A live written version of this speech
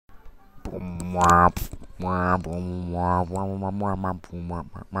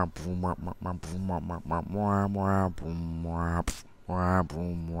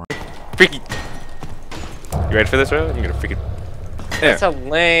Freaky. You ready for this, bro? You're gonna freaking. Yeah. That's a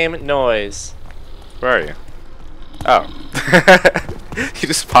lame noise. Where are you? Oh. You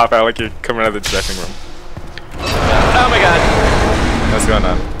just pop out like you're coming out of the dressing room. Oh my god. What's going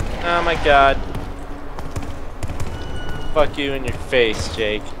on? Oh my god. Fuck you in your face,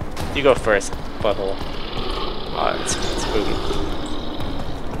 Jake. You go first, butthole. Oh, it's spooky.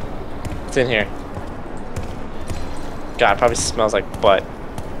 It's in here. God, it probably smells like butt.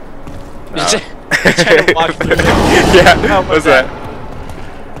 No. You're trying to walk through it. Yeah, Oh, what's that?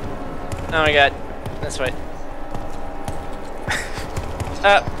 Oh my god. This way. Just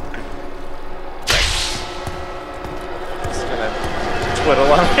gonna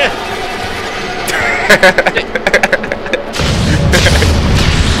twiddle on it.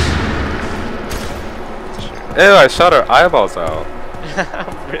 Ew, I shot her eyeballs out.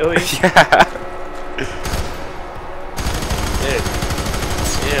 Really? Yeah. Dude.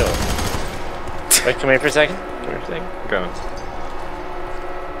 Ew. Wait, come here for a second. Come here for a second. Go.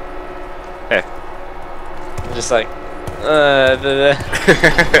 Hey. I'm just like,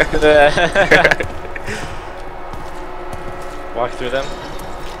 walk through them.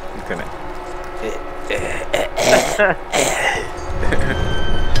 I'm gonna.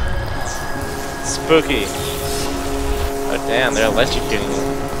 Spooky. Oh damn, they're electrocuting you.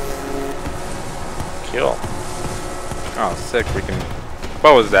 Cool. Oh, sick. Freaking.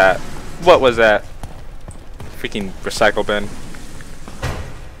 What was that? What was that? Freaking recycle bin.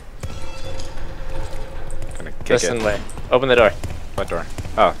 Gonna kick Listen, it. way. Open the door. What door?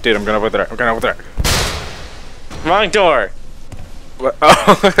 Oh, dude, I'm going over there. I'm going over there. Wrong door. What?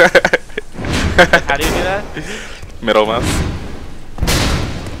 Oh. How do you do that? Middle mouse.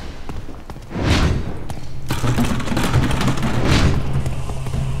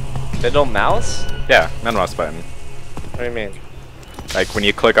 Middle mouse? Yeah, middle mouse button. What do you mean? Like when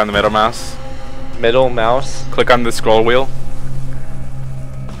you click on the middle mouse, Middle mouse? click on the scroll wheel.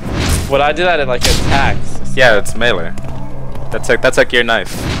 Would I do that at like attacks? Yeah, it's melee. That's like your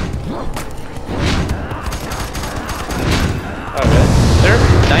knife. Oh, really? They're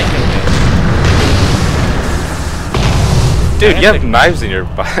knifing me. Dude, you have knives in your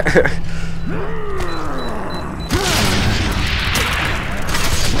butt.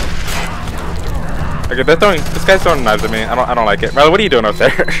 Okay, they're throwing. This guy's throwing knives at me. I don't like it. Riley, what are you doing up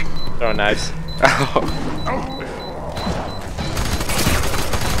there? Throwing knives. Oh.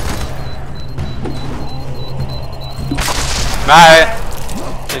 Bye.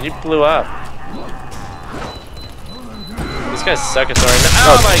 Dude, you blew up. These guys suck at throwing knives.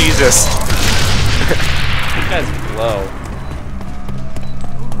 Oh my Jesus. These guys blow.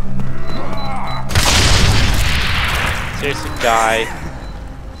 Seriously, guy.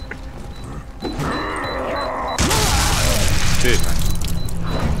 Dude.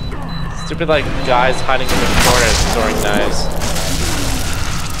 Stupid like guys hiding in the corners throwing knives.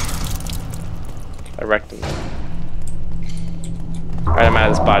 I wrecked him. Alright, I'm out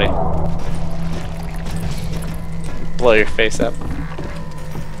of this body. Blow your face up.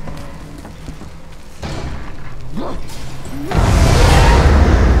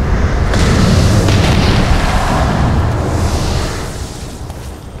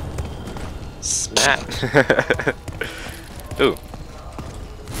 Smack. Ooh.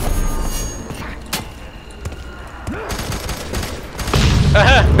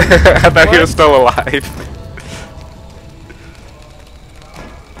 I thought he was still alive.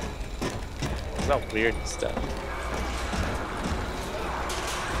 It's not weird stuff.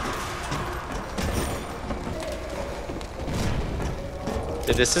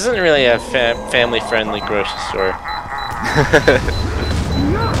 Dude, this isn't really a family-friendly grocery store.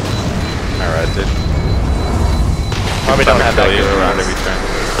 Alright, dude. Probably don't have that you good around ones. every turn.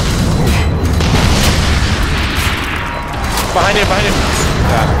 Behind you, behind you!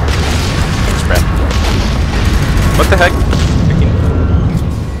 God. Thanks, Brad. What the heck? Freaking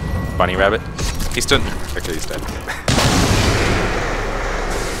bunny rabbit. He's still. Okay, he's dead.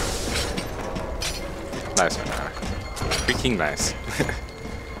 Nice one, man. Freaking nice.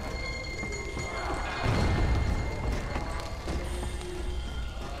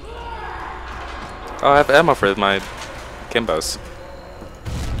 Oh, I have ammo for my Kimbos.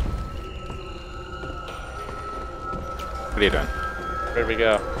 What are you doing? Where'd we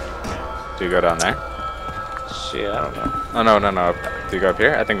go? Do you go down there? Shit, I don't know. Oh, no, no, no. Do you go up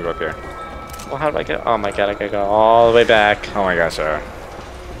here? I think we go up here. Well, how do I get? Oh my god, I gotta go all the way back. Oh my gosh,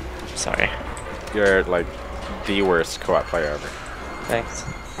 Sorry. you're like the worst co-op player ever. Thanks.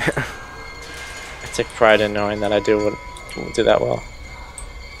 I take pride in knowing that I do that well.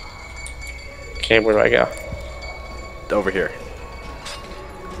 Okay, where do I go? Over here.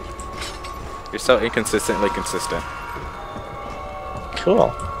 You're so inconsistently consistent.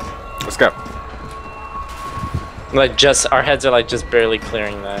 Cool. Let's go. Like our heads are like just barely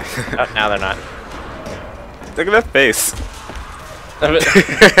clearing the. Oh, now they're not. Look at that face.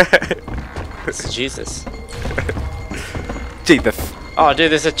 Jesus. Jesus. Oh,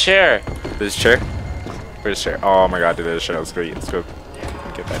 dude, there's a chair. There's a chair? Where's the chair? Oh my god, dude, there's a chair. Let's go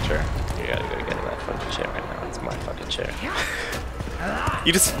get that chair. You gotta go get that fucking chair right now. It's my fucking chair.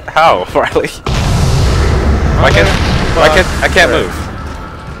 You just how, Riley? I can't move.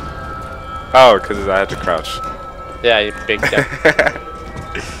 Oh, because I had to crouch. Yeah, you big dumb.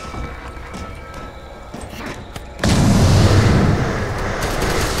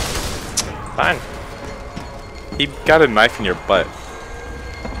 Fine. He got a knife in your butt.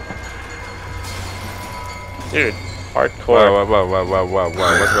 Dude, hardcore. Whoa,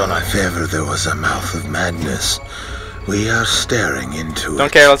 what's going on? If ever there was a mouth of madness, we are staring into it.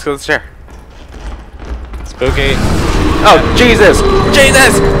 Don't care, let's go to the chair. Spooky. Oh, Jesus!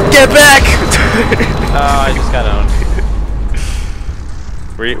 Jesus! Get back! Oh, I just got owned.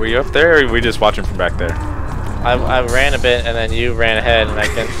 Were you up there, or were we just watching from back there? I ran a bit, and then you ran ahead, and I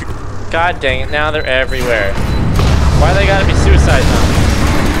can... God dang it, now they're everywhere. Why they gotta be suicide zombies?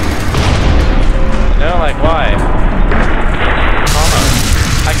 No, like, why?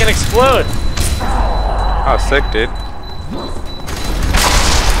 I can explode! Oh, sick, dude.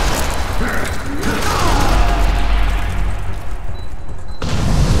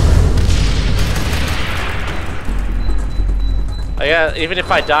 Yeah, even if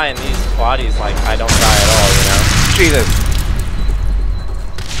I die in these bodies, like, I don't die at all, you know? Jesus.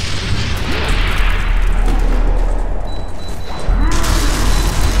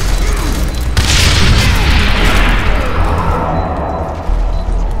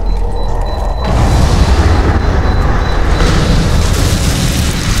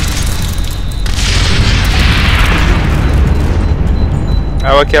 I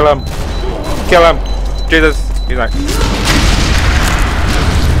will kill him. Kill him. Jesus. He's not.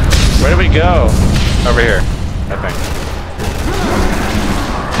 Where do we go? Over here, I think.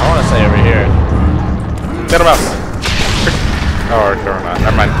 I want to say over here. Get him out. Oh, or not.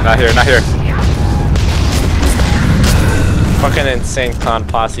 Never mind. Not here. Not here. Fucking insane Con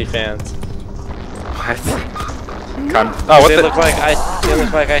Posse fans. What? Oh, what they the? look like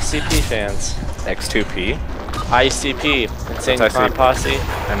ICP fans. X2P? ICP, Insane What's Con ICP? Posse.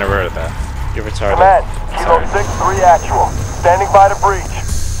 I never heard of that. You're retarded. Command, Kilo 6-3 actual. Standing by the breach.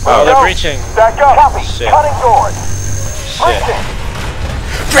 Oh, they're breaching. Stack up. Copy. Shit. Cutting doors. Shit. Breaching.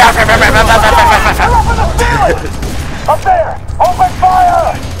 Up in the ceiling. Up there. Open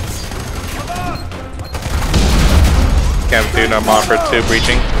fire. Can't do no more for 2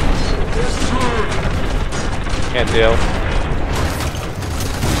 breaching. Can't deal.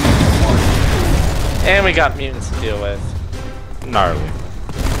 And we got mutants to deal with. Gnarly.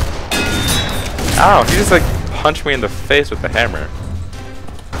 Ow, he just like punched me in the face with the hammer.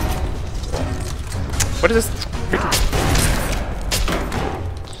 What is this?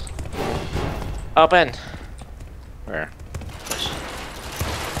 Open. Where?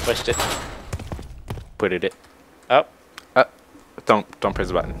 Pushed it. Put it. Oh. Don't press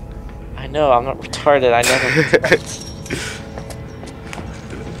the button. I know, I'm not retarded. I never.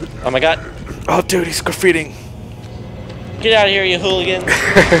 Oh my god. Oh, dude, he's graffitiing. Get out of here, you hooligan.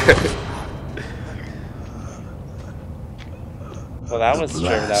 Well, that was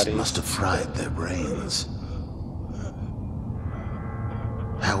straight out Blast easy. must have fried their brains.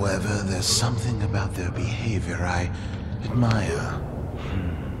 However, there's something about their behavior I admire.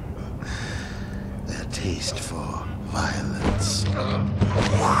 Their taste for violence.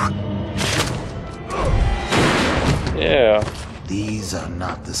 Yeah. These are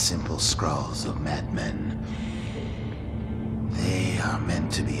not the simple scrawls of madmen. They are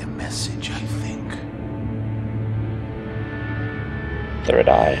meant to be a message, I think. Third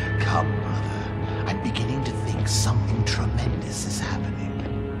eye. Come, brother. I'm beginning to think something tremendous is happening.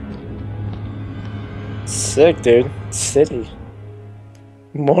 Sick, dude. City.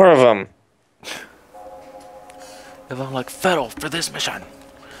 More of them. If I'm like F.E.A.R for this mission.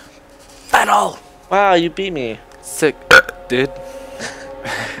 F.E.A.R. Wow, you beat me. Sick, dude.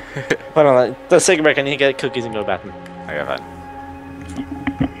 Hold on, let's take a break. I need to get cookies and go to the bathroom. I got that.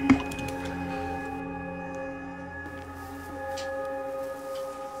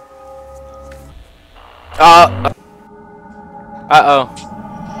 Uh-oh.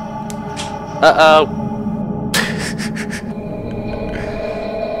 Uh-oh.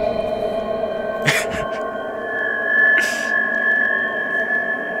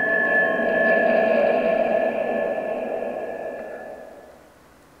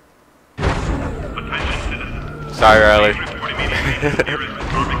 Sorry, Riley.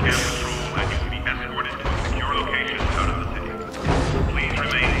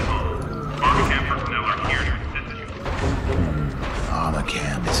 Armor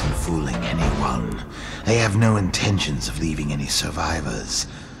camp isn't fooling anyone. They have no intentions of leaving any survivors.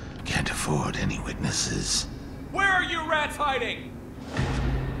 Can't afford any witnesses. Where are you rats hiding?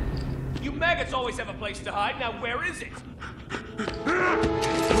 You maggots always have a place to hide. Now where is it?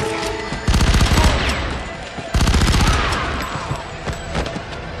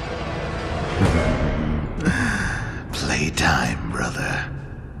 Playtime, brother.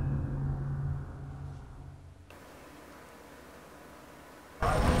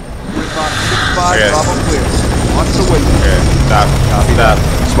 Okay. Bravo clear. Watch the window. Okay, stop. Copy Stop.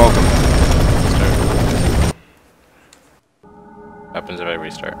 Smoke them. What happens if I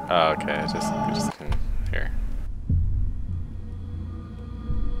restart? Oh, okay. It's just in here.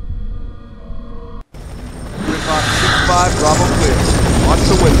 65 Bravo clear. Watch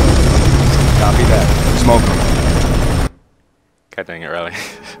the window. Copy that. Smoke them. God dang it, Riley.